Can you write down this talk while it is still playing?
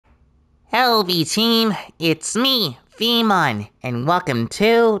LV team, it's me, Veemon, and welcome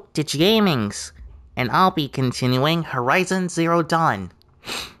to Digigamings, and I'll be continuing Horizon Zero Dawn.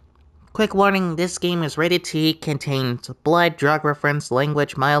 Quick warning, this game is rated T, contains blood, drug reference,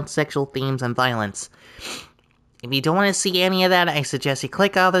 language, mild sexual themes, and violence. If you don't want to see any of that, I suggest you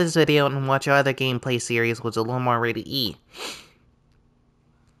click out of this video and watch our other gameplay series, which is a little more rated E.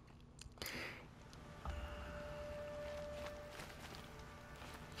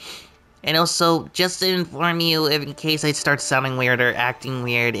 And also, just to inform you, if in case I start sounding weird or acting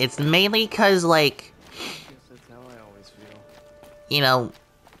weird, it's mainly because, like, That's how I always feel. you know,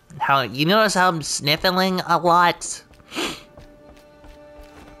 how, you notice how I'm sniffling a lot?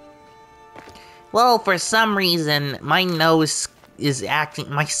 Well, for some reason, my nose is acting,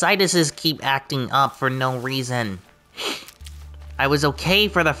 my sinuses keep acting up for no reason. I was okay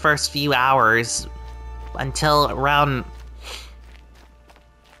for the first few hours, until around,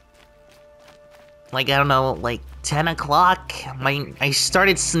 like, I don't know, like 10 o'clock? I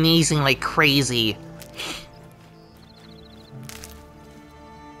started sneezing like crazy.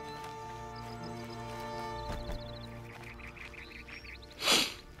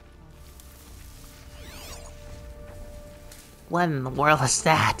 What in the world is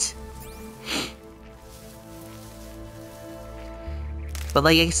that? But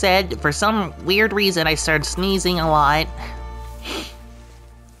like I said, for some weird reason I started sneezing a lot.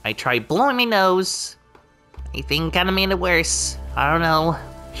 I tried blowing my nose. I think kinda made it worse. I don't know.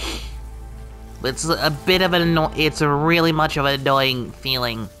 It's a bit of an it's a really much of an annoying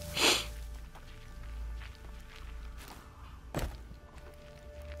feeling.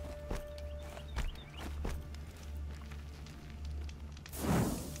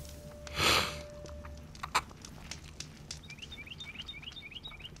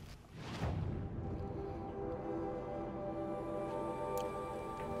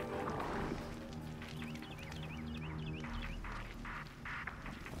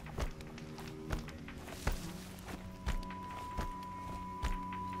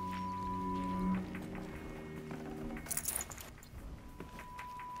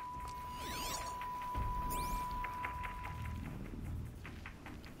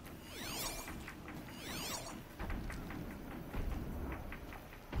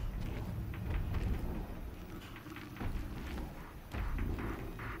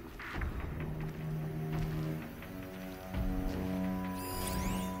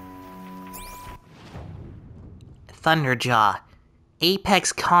 Thunderjaw,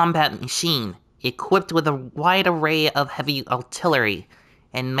 Apex combat machine, equipped with a wide array of heavy artillery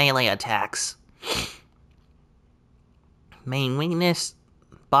and melee attacks. Main weakness,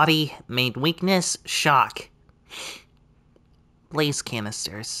 shock. Blaze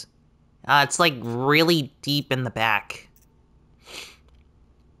canisters. It's like really deep in the back.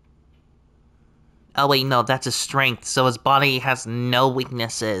 Oh wait, no, that's his strength, so his body has no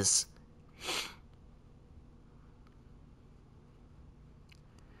weaknesses.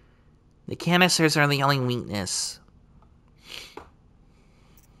 The canisters are the only weakness.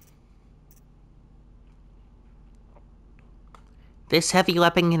 This heavy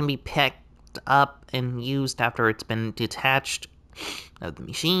weapon can be picked up and used after it's been detached of the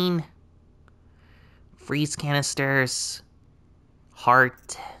machine. Freeze canisters.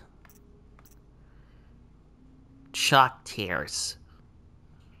 Heart. Shock tears.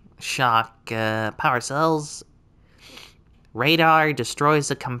 Shock power cells. Radar destroys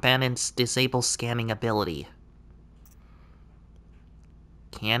the combatant's disable scanning ability.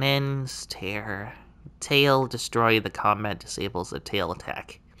 Cannons, tail, destroy the combat disables the tail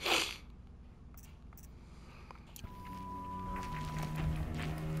attack.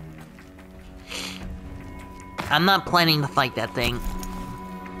 I'm not planning to fight that thing.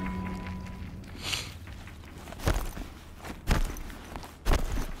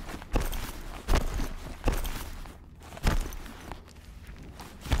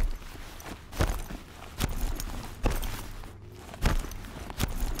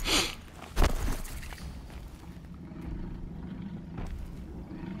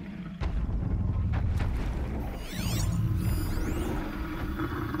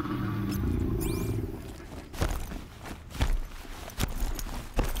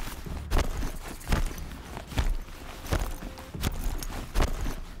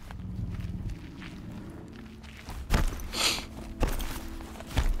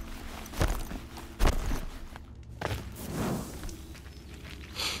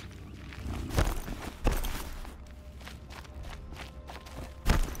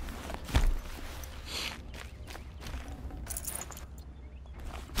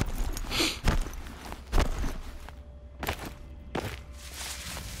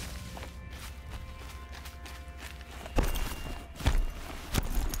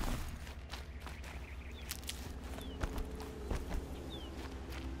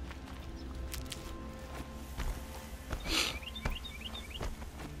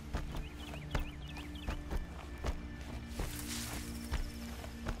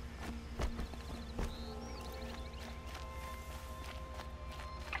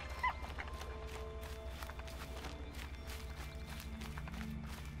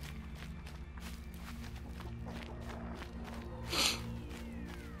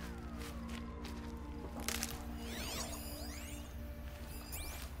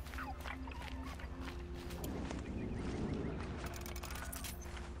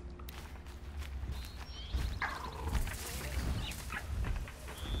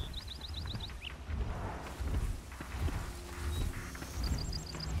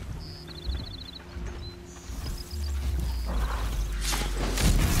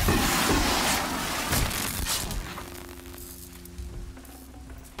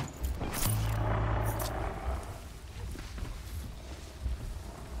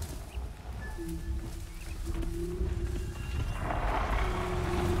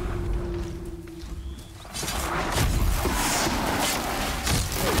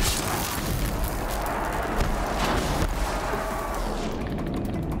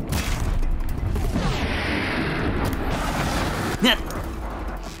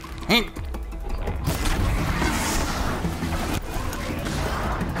 Hit.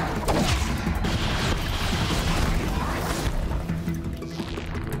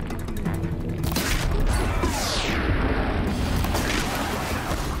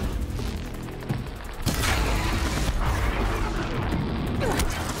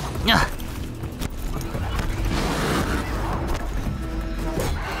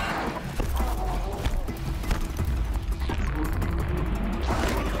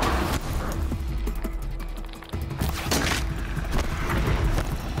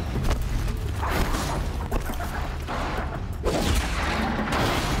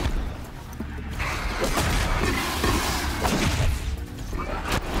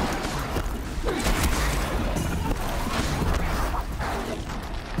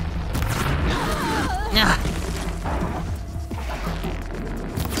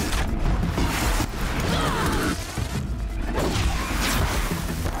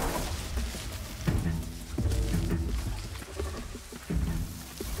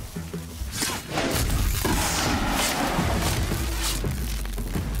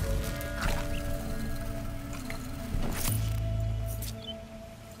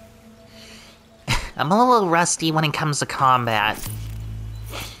 I'm a little rusty when it comes to combat.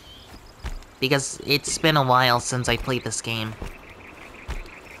 Because it's been a while since I played this game.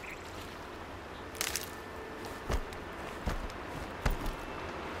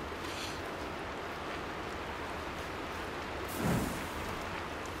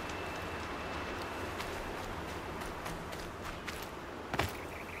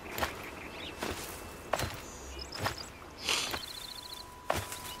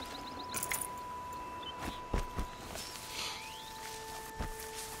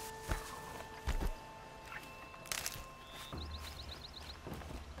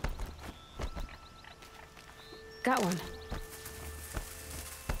 Got one.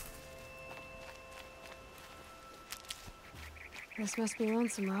 This must be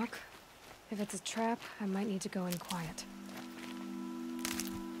Lonesome Rock. If it's a trap, I might need to go in quiet.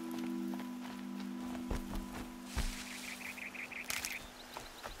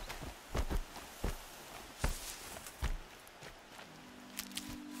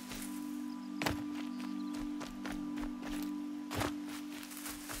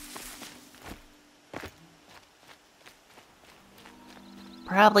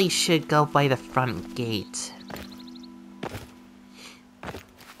 Probably should go by the front gate.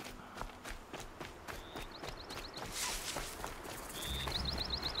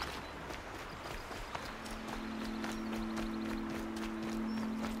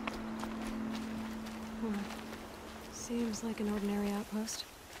 Seems like an ordinary outpost.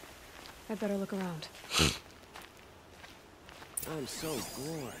 I'd better look around. I'm so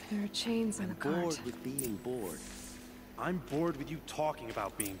bored. There are chains on the I'm bored cart. with being bored. I'm bored with you talking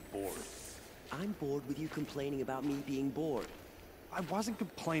about being bored. I'm bored with you complaining about me being bored. I wasn't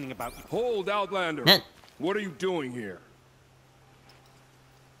complaining about you. Hold, Outlander! Nah. What are you doing here?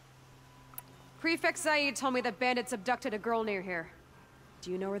 Prefect Zaid told me that bandits abducted a girl near here. Do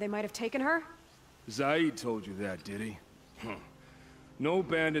you know where they might have taken her? Zaid told you that, did he? Huh. No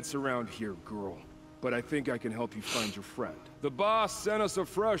bandits around here, girl. But I think I can help you find your friend. The boss sent us a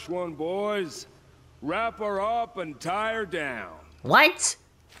fresh one, boys. Wrap her up and tie her down. What?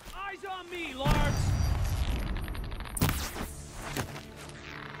 Eyes on me, Lars!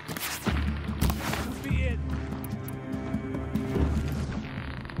 Be it.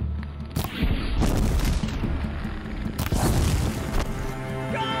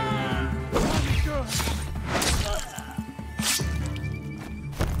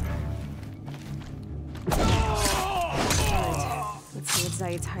 Let's see what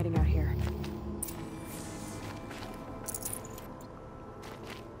Zaid's hiding out here.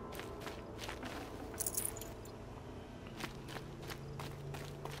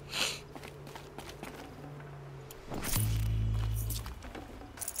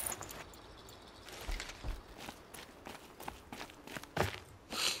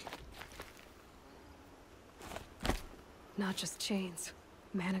 Not just chains,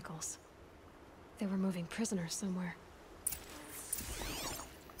 manacles. They were moving prisoners somewhere.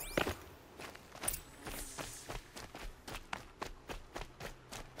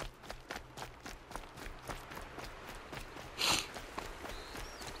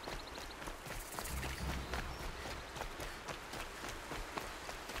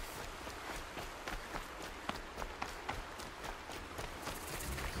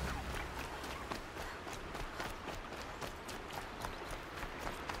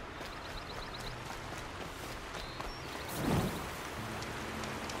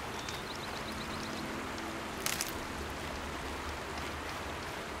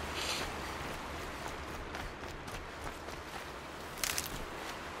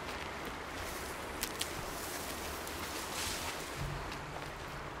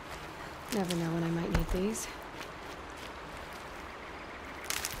 Never know when I might need these.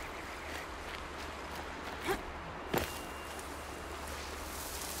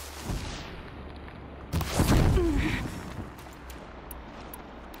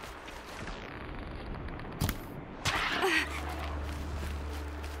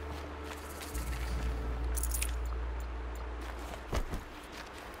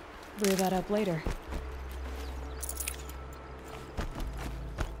 Brew that up later.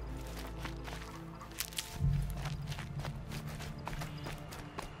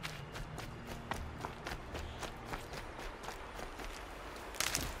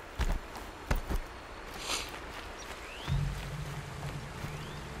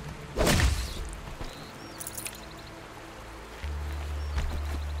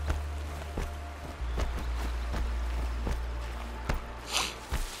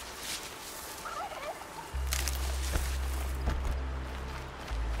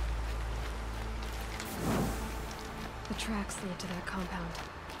 The tracks lead to that compound.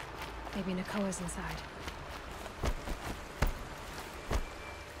 Maybe Nakoa's inside.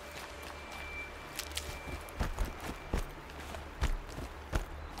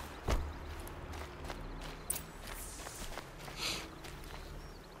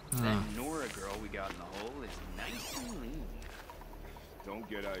 That Nora girl we got in the hole is nice and lean. Don't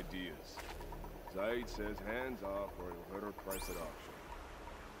get ideas. Zaid says hands off or he'll hurt her price at auction.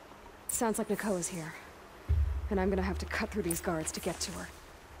 Sounds like Nakoa's here. And I'm gonna have to cut through these guards to get to her.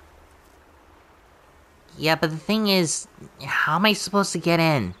 Yeah, but the thing is, how am I supposed to get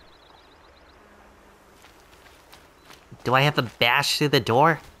in? Do I have to bash through the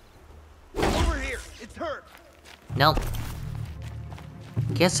door? Over here! It's her! Nope.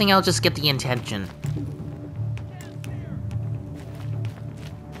 Guessing I'll just get the intention.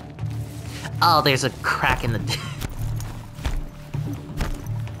 Oh, there's a crack in the... Search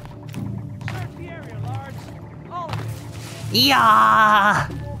the area, Large! All of it! Yeah!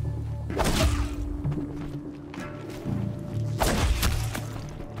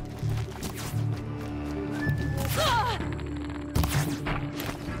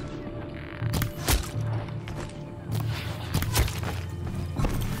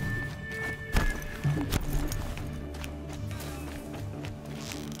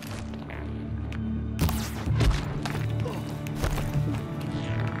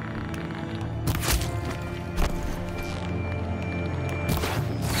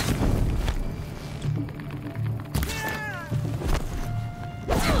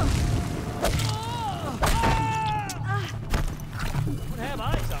 Don't have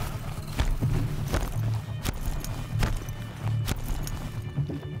eyes on him.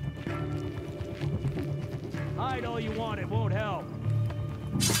 Hide all you want, it won't help.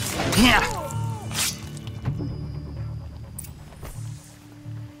 Yeah!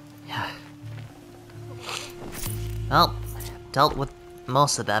 Well, dealt with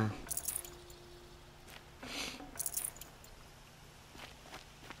most of them.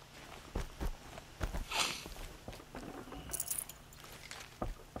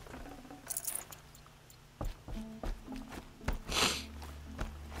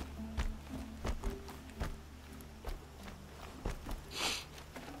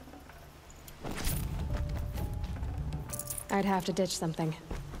 I'd have to ditch something.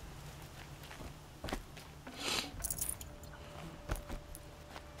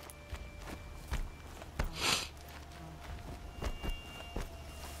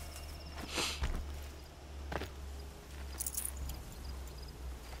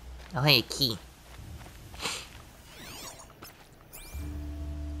 Oh, hey, a key.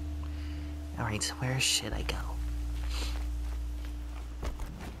 Alright, so where should I go?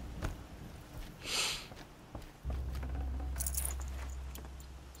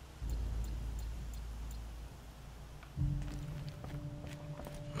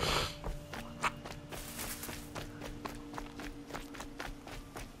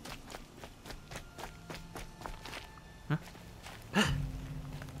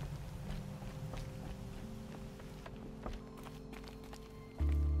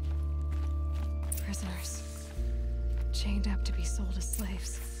 Prisoners. Chained up to be sold as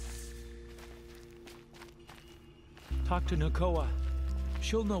slaves. Talk to Nakoa.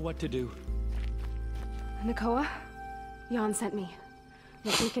 She'll know what to do. Nakoa? Jan sent me.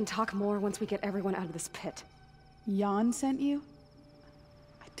 Look, we can talk more once we get everyone out of this pit. Jan sent you?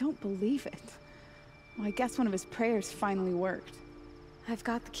 I don't believe it. Well, I guess one of his prayers finally worked. I've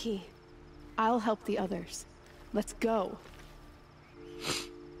got the key. I'll help the others. Let's go.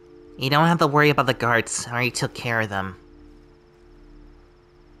 You don't have to worry about the guards. I already took care of them.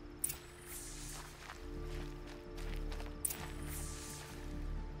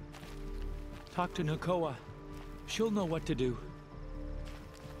 Talk to Nakoa. She'll know what to do.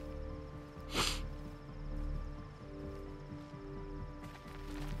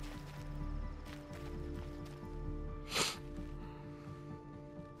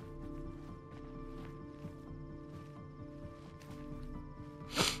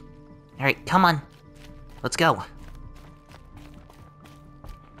 Alright, come on. Let's go.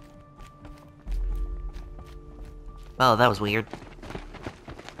 Oh, that was weird.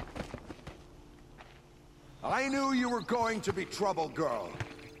 I knew you were going to be trouble, girl.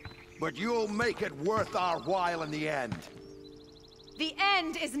 But you'll make it worth our while in the end. The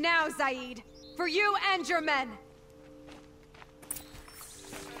end is now, Zaid. For you and your men.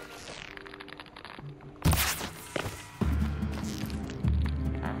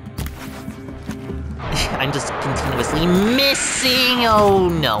 I'm just continuously missing. Oh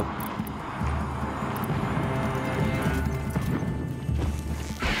no.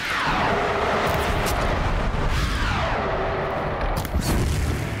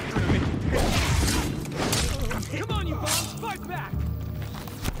 Come on, you bombs! Fight back!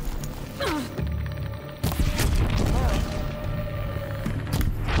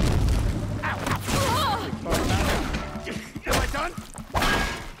 Am I done?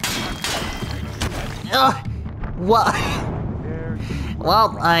 Ugh. What?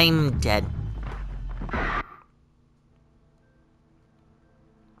 Well, I'm dead.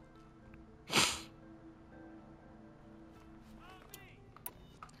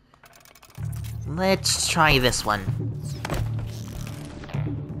 Let's try this one.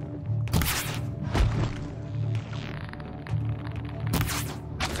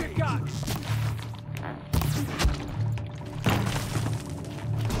 Good God!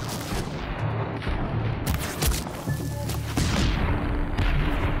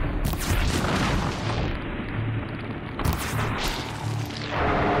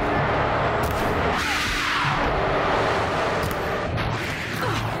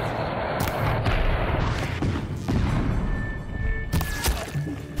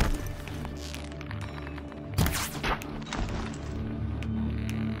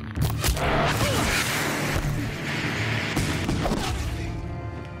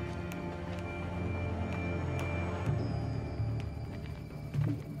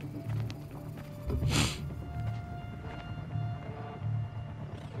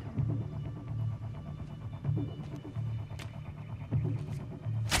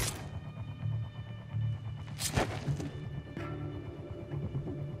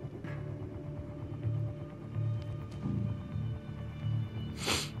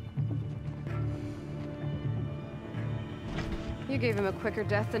 You gave him a quicker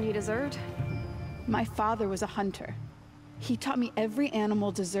death than he deserved. My father was a hunter. He taught me every animal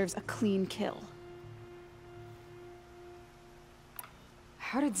deserves a clean kill.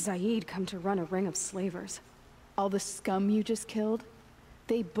 How did Zaid come to run a ring of slavers? All the scum you just killed,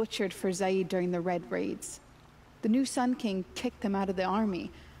 they butchered for Zaid during the Red Raids. The new Sun King kicked them out of the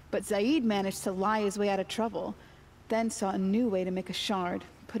army, but Zaid managed to lie his way out of trouble, then saw a new way to make a shard,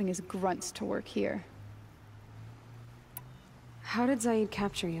 putting his grunts to work here. How did Zaid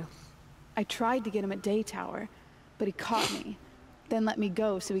capture you? I tried to get him at Day Tower, but he caught me, then let me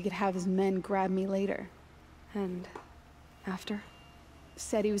go so he could have his men grab me later. And after?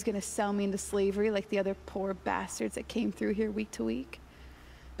 Said he was gonna sell me into slavery like the other poor bastards that came through here week to week.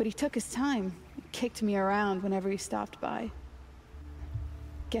 But he took his time, and kicked me around whenever he stopped by.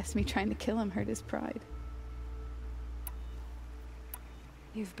 Guess me trying to kill him hurt his pride.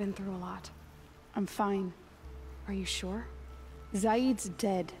 You've been through a lot. I'm fine. Are you sure? Zaid's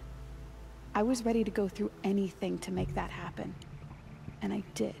dead. I was ready to go through anything to make that happen. And I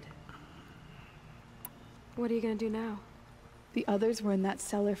did. What are you gonna do now? The others were in that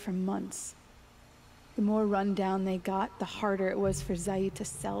cellar for months. The more run down they got, the harder it was for Zaid to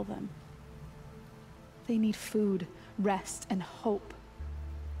sell them. They need food, rest, and hope.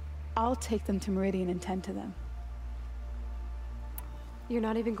 I'll take them to Meridian and tend to them. You're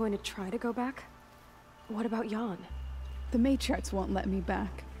not even going to try to go back? What about Jan? The matriarchs won't let me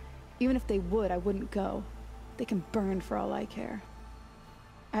back. Even if they would, I wouldn't go. They can burn for all I care.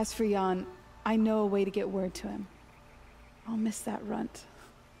 As for Jan, I know a way to get word to him. I'll miss that runt.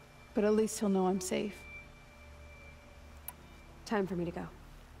 But at least he'll know I'm safe. Time for me to go.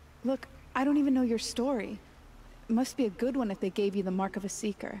 Look, I don't even know your story. It must be a good one if they gave you the mark of a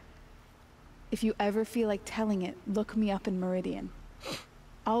seeker. If you ever feel like telling it, look me up in Meridian.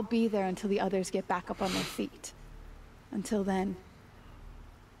 I'll be there until the others get back up on their feet. Until then,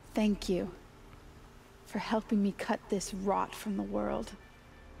 thank you for helping me cut this rot from the world.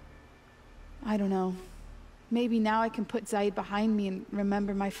 I don't know. Maybe now I can put Zaid behind me and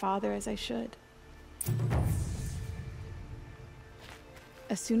remember my father as I should.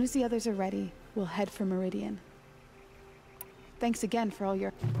 As soon as the others are ready, we'll head for Meridian. Thanks again for all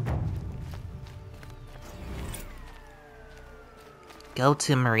your... Go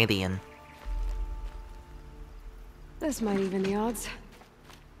to Meridian. This might even the odds.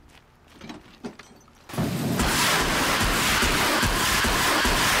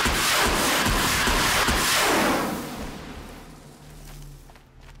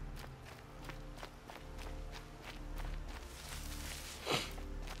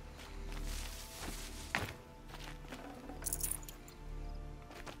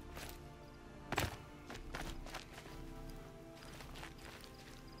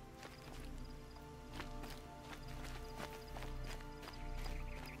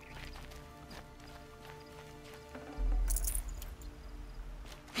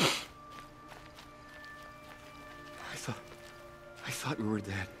 I thought we were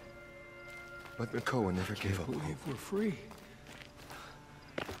dead. But Nakoa never gave up. We're free.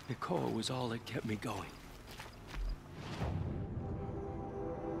 Nakoa was all that kept me going.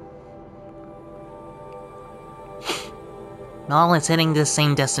 Well, it's hitting the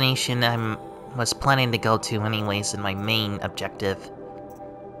same destination I was planning to go to anyways in my main objective.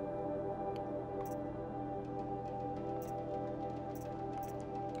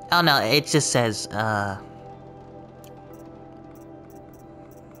 Oh no, it just says,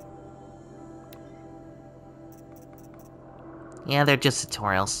 yeah, they're just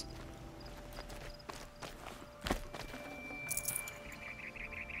tutorials.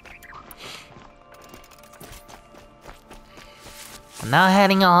 I'm now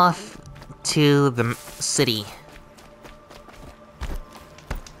heading off to the city.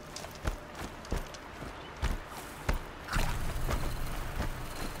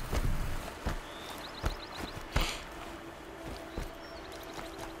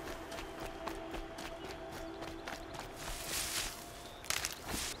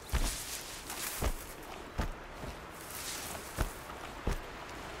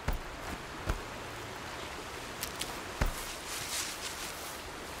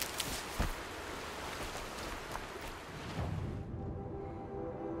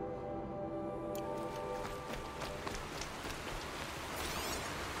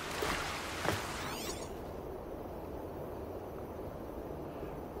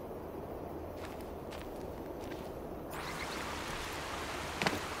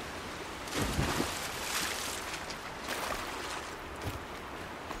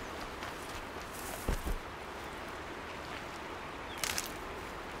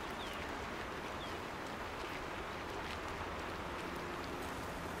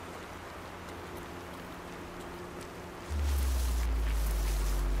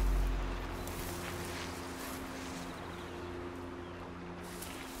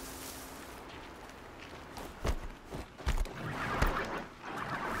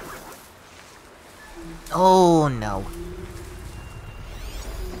 Oh no.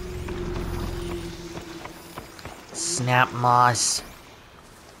 Snap moss.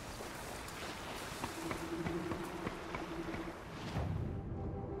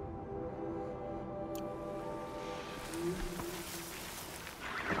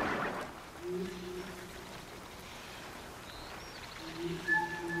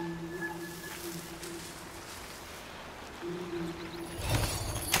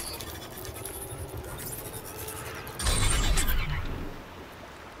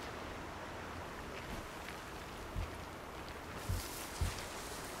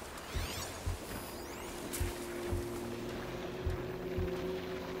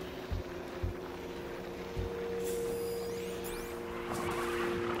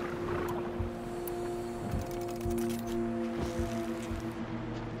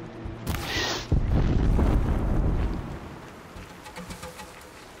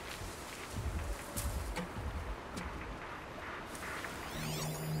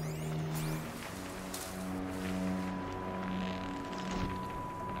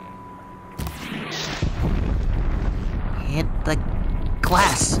 Hit the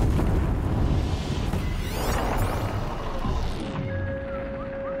glass.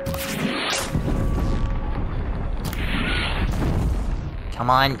 Come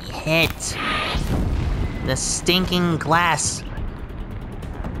on, hit the stinking glass.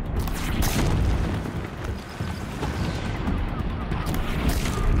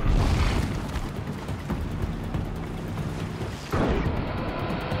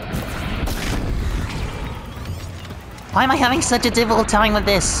 Why am I having such a difficult time with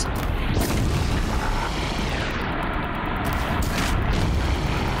this?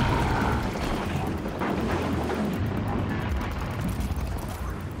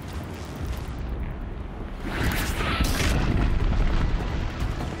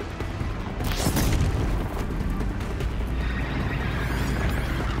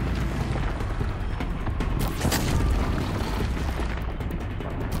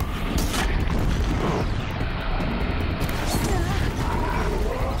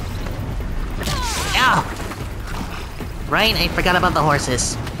 Right? I forgot about the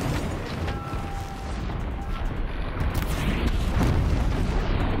horses.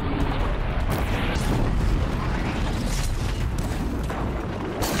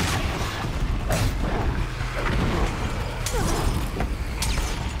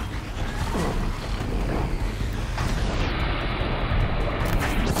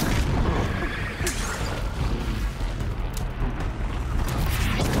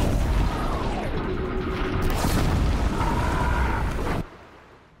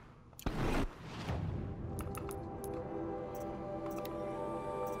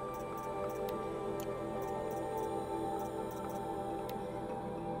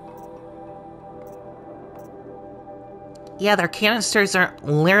 Yeah, their canisters are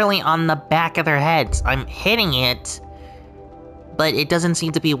literally on the back of their heads. I'm hitting it, but it doesn't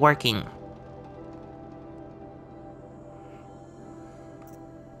seem to be working.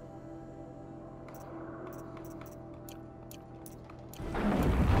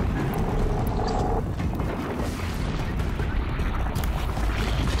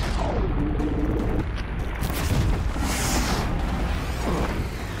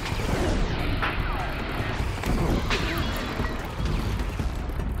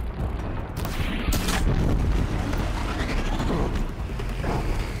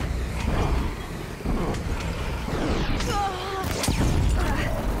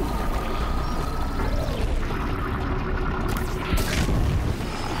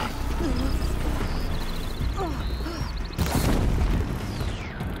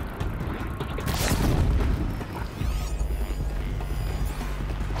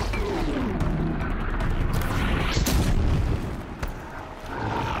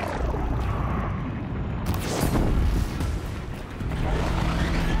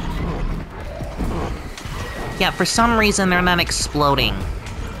 Yeah, for some reason they're not exploding.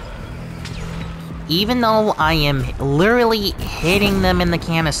 Even though I am literally hitting them in the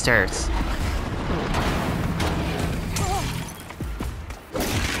canisters.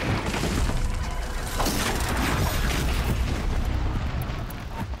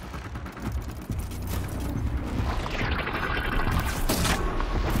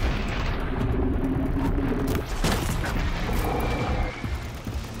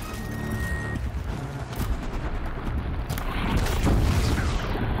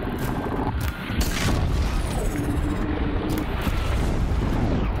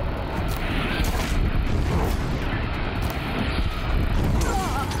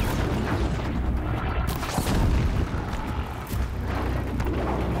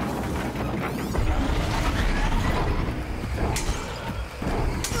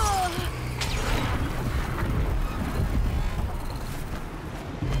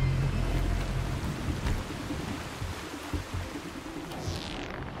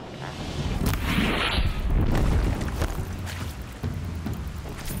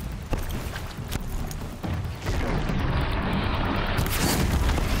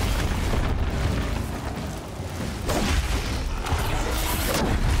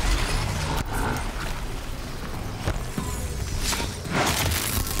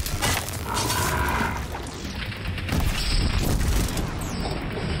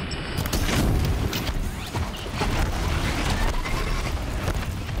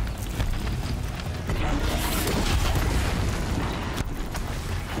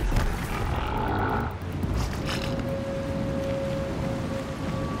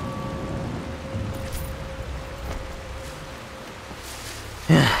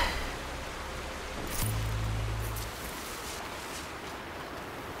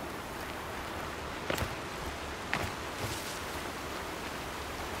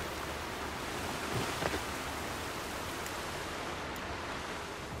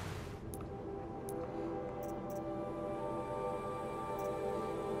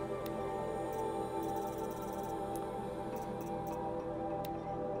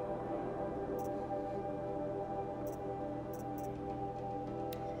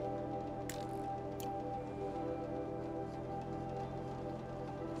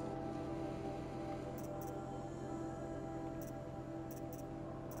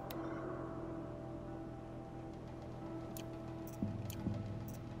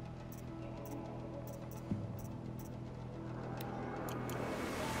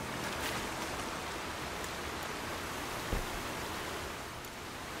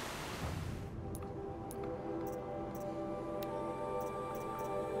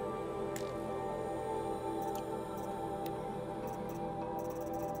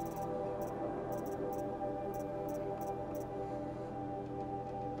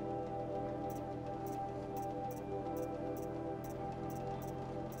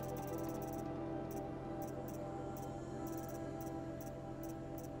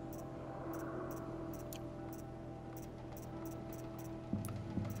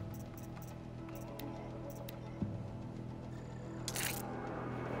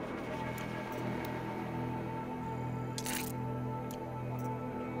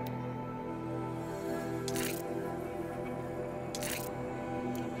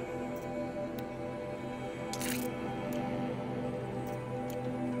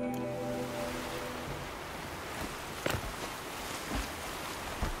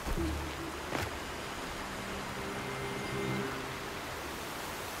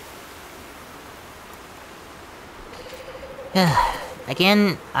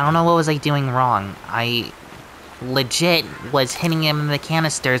 Again, I don't know what was I doing wrong. I legit was hitting him in the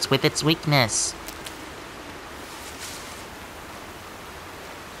canisters with its weakness.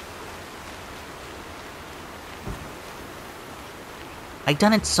 I've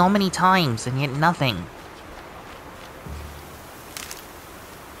done it so many times, and yet nothing.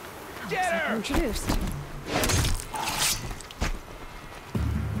 Looks like we're introduced.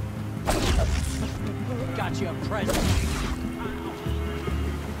 Got you a present.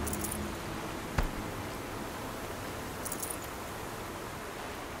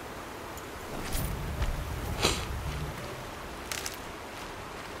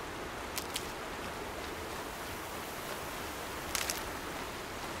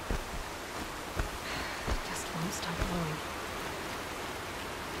 Just won't stop blowing.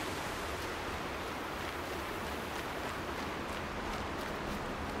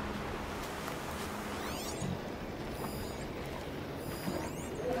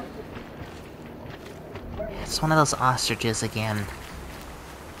 It's one of those ostriches again.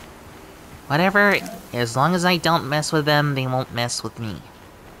 Whatever, as long as I don't mess with them, they won't mess with me.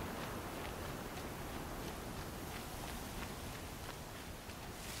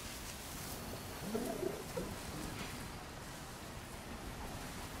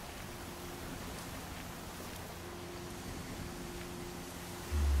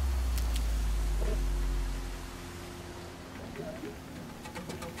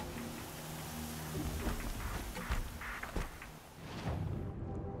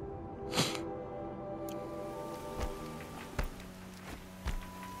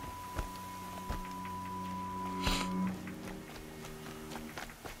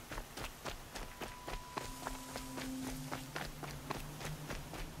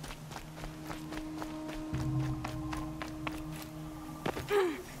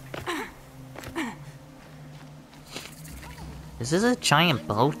 Is this a giant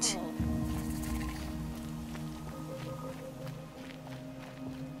boat?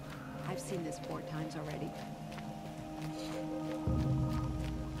 I've seen this 4 times already.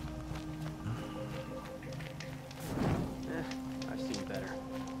 I've seen better.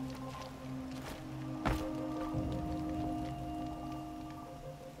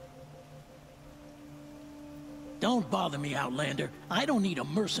 Don't bother me, Outlander. I don't need a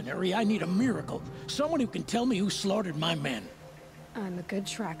mercenary, I need a miracle. Someone who can tell me who slaughtered my men. I'm a good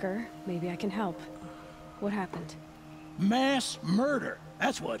tracker. Maybe I can help. What happened? Mass murder,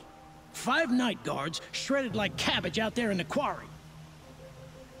 that's what. 5 night guards shredded like cabbage out there in the quarry.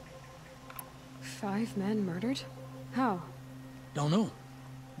 5 men murdered? How? Don't know.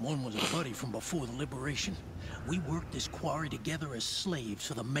 One was a buddy from before the liberation. We worked this quarry together as slaves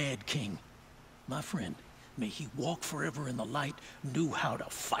for the Mad King. My friend, may he walk forever in the light, knew how to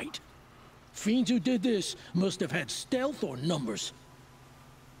fight. Fiends who did this must have had stealth or numbers.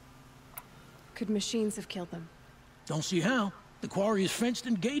 Could machines have killed them? Don't see how. The quarry is fenced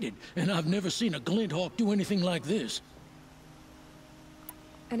and gated, and I've never seen a Glinthawk do anything like this.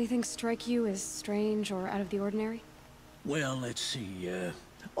 Anything strike you as strange or out of the ordinary? Well, let's see,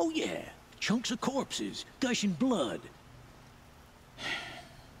 oh yeah, chunks of corpses, gushing blood.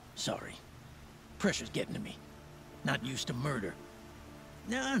 Sorry. Pressure's getting to me. Not used to murder.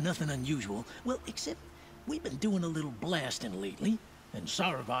 Nah, nothing unusual. Well, except we've been doing a little blasting lately, and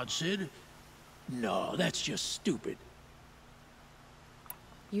Saravad said, no, that's just stupid.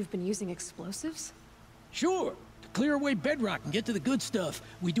 You've been using explosives? Sure, to clear away bedrock and get to the good stuff.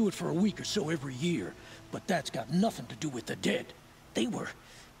 We do it for a week or so every year. But that's got nothing to do with the dead. They were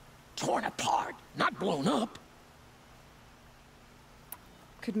torn apart, not blown up.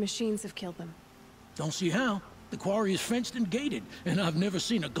 Could machines have killed them? Don't see how. The quarry is fenced and gated, and I've never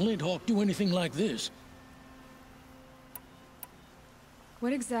seen a Glinthawk do anything like this.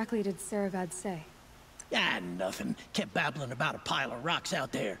 What exactly did Saravad say? Ah, nothing. Kept babbling about a pile of rocks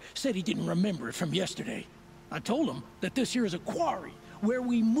out there. Said he didn't remember it from yesterday. I told him that this here is a quarry, where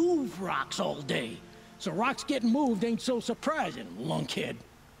we move rocks all day. So rocks getting moved ain't so surprising, lunkhead.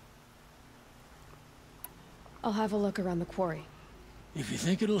 I'll have a look around the quarry. If you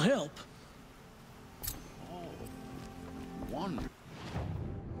think it'll help. Wonderful.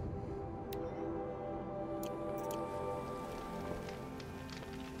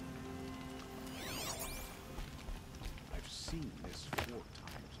 I've seen this 4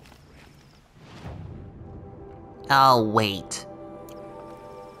 times already. Oh, wait.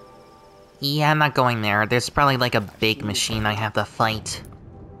 Yeah, I'm not going there. There's probably like a big machine I have to fight.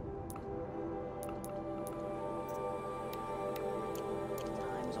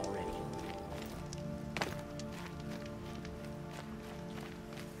 Times already.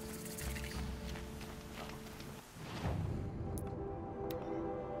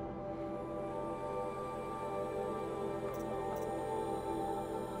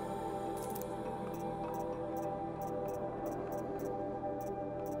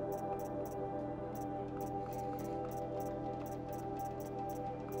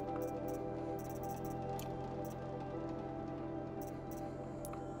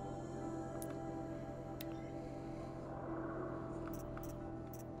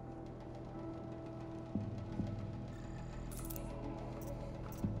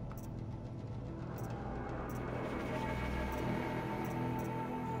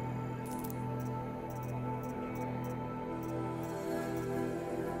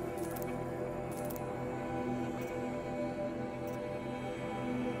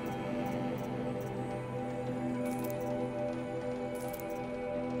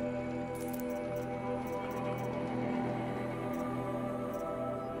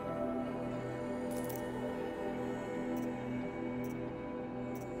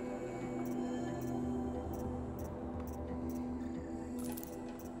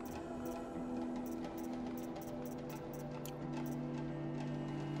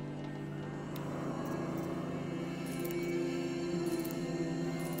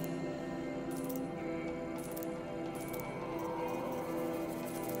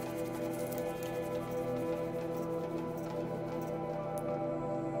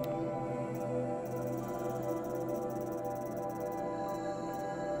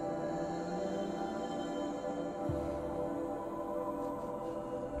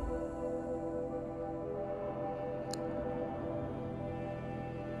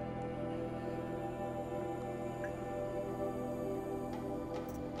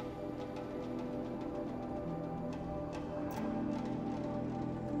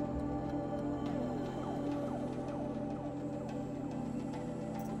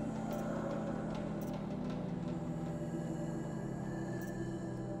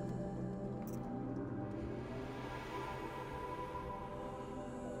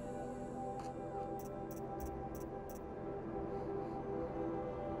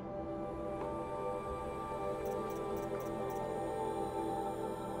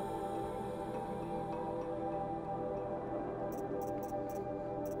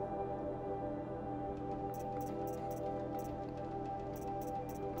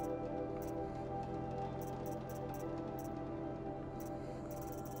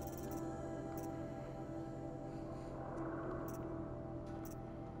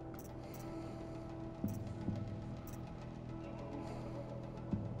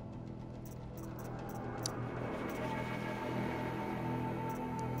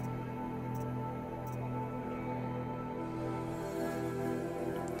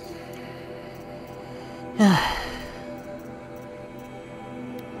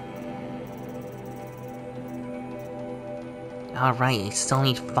 Alright, I still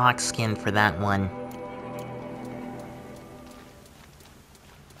need fox skin for that one.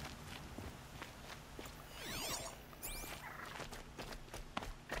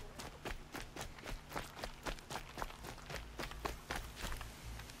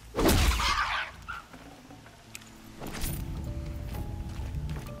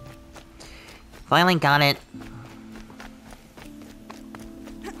 Finally got it.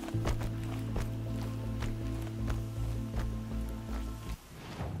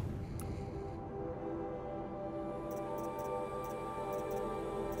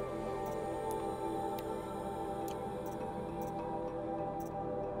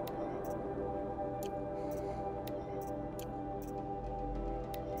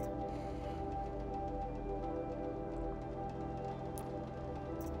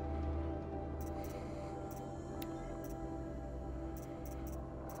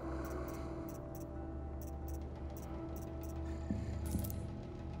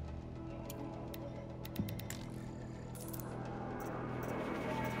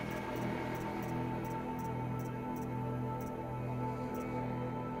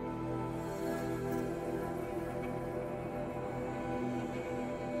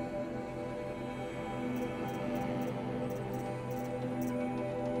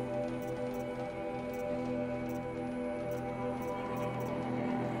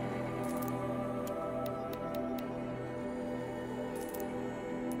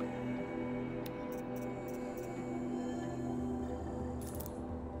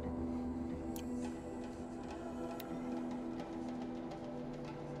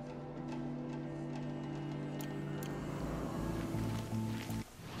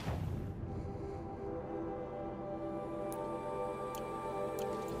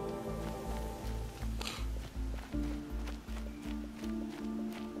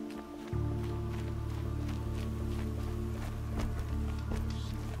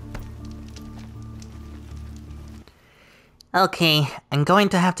 Okay, I'm going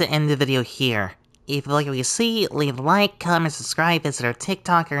to have to end the video here. If you like what you see, leave a like, comment, subscribe, visit our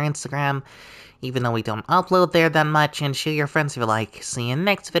TikTok or Instagram, even though we don't upload there that much, and share your friends if you like. See you in the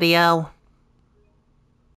next video!